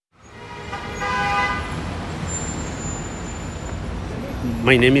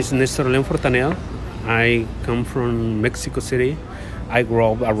My name is Nestor Fortanel. I come from Mexico City. I grew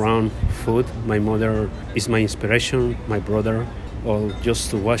up around food. My mother is my inspiration, my brother, all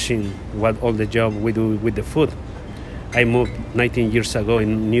just watching what all the job we do with the food. I moved 19 years ago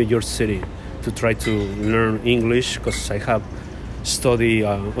in New York City to try to learn English because I have studied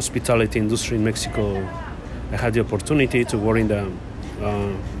hospitality industry in Mexico. I had the opportunity to work in the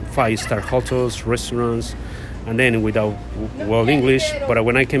five-star hotels, restaurants, and then without well English. But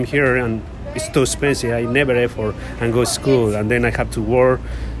when I came here and it's too expensive, I never effort and go to school, and then I have to work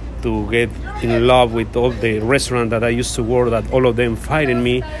to get in love with all the restaurants that I used to work that all of them fighting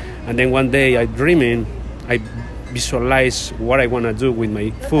me. And then one day I visualize what I want to do with my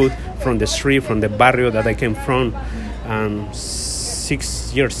food from the street, from the barrio that I came from. And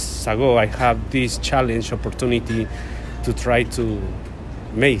 6 years ago, I have this challenge opportunity to try to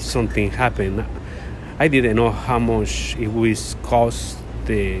make something happen. I didn't know how much it would cost.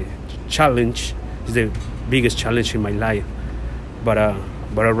 The challenge is the biggest challenge in my life. But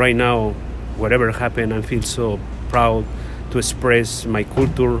right now, whatever happened, I feel so proud to express my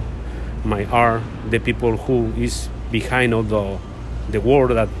culture, my art, the people who is behind all the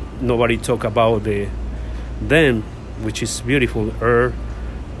world that nobody talk about them, which is beautiful earth,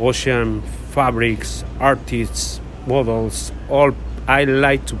 ocean, fabrics, artists, models, all. I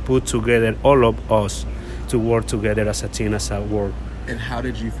like to put together all of us to work together as a team, as a world. And how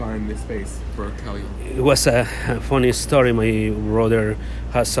did you find this space for Cali? It was a funny story. My brother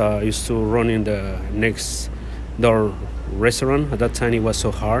used to run in the next door restaurant. At that time, it was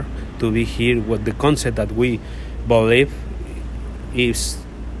so hard to be here. What the concept that we believe is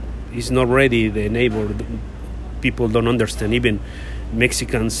not ready. The neighbor people don't understand. Even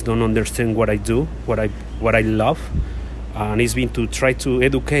Mexicans don't understand what I do, what I love. And it's been to try to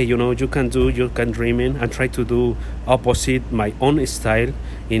educate, you can dream in and try to do opposite my own style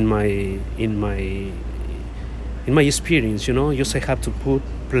in my experience, just I have to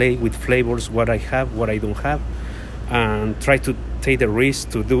play with flavors, what I have, what I don't have, and try to take the risk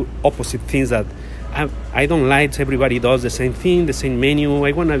to do opposite things that I don't like. Everybody does the same thing, the same menu.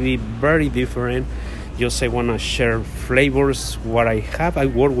 I want to be very different. Just I want to share flavors, what I have. I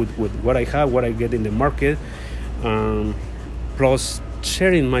work with what I have, what I get in the market. Plus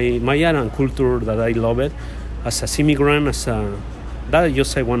sharing my art and culture that I love it as an immigrant, that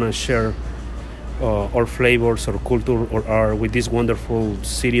just I want to share our flavors, our culture, or art with this wonderful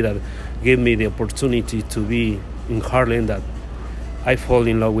city that gave me the opportunity to be in Harlem. That I fall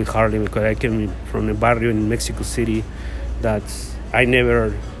in love with Harlem because I came from a barrio in Mexico City that I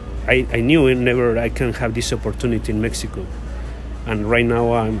knew I can have this opportunity in Mexico, and right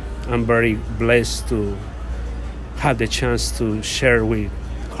now I'm very blessed to have the chance to share with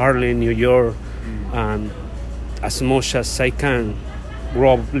Harlem, New York, and as much as I can,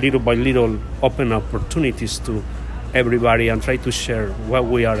 grow up little by little, open opportunities to everybody and try to share what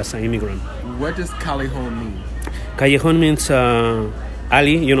we are as an immigrant. What does Callejon mean? Callejon means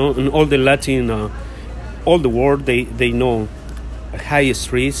alley, in all the Latin, all the world, they know high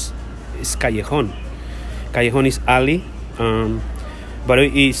streets is Callejon. Callejon is alley. But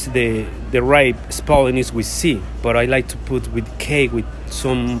it is the right spelling is with C. But I like to put with K, with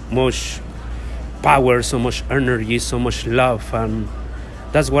so much power, so much energy, so much love. And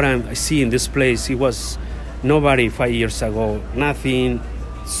that's what I see in this place. It was nobody 5 years ago. Nothing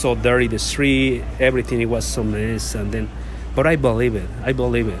so dirty, the street, everything. It was so mess. But I believe it.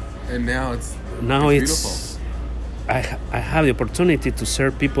 And now it's beautiful. I have the opportunity to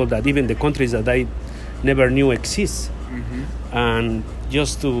serve people that even the countries that I never knew exist. Mm-hmm. And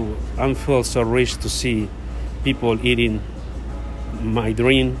I feel so rich to see people eating my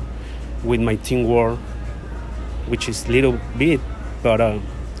dream with my teamwork, which is little bit, but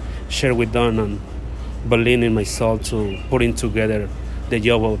share with them and believe in myself to putting together the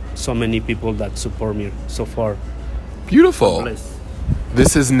job of so many people that support me so far. Beautiful.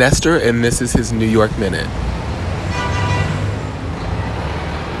 This is Nestor, and this is his New York Minute.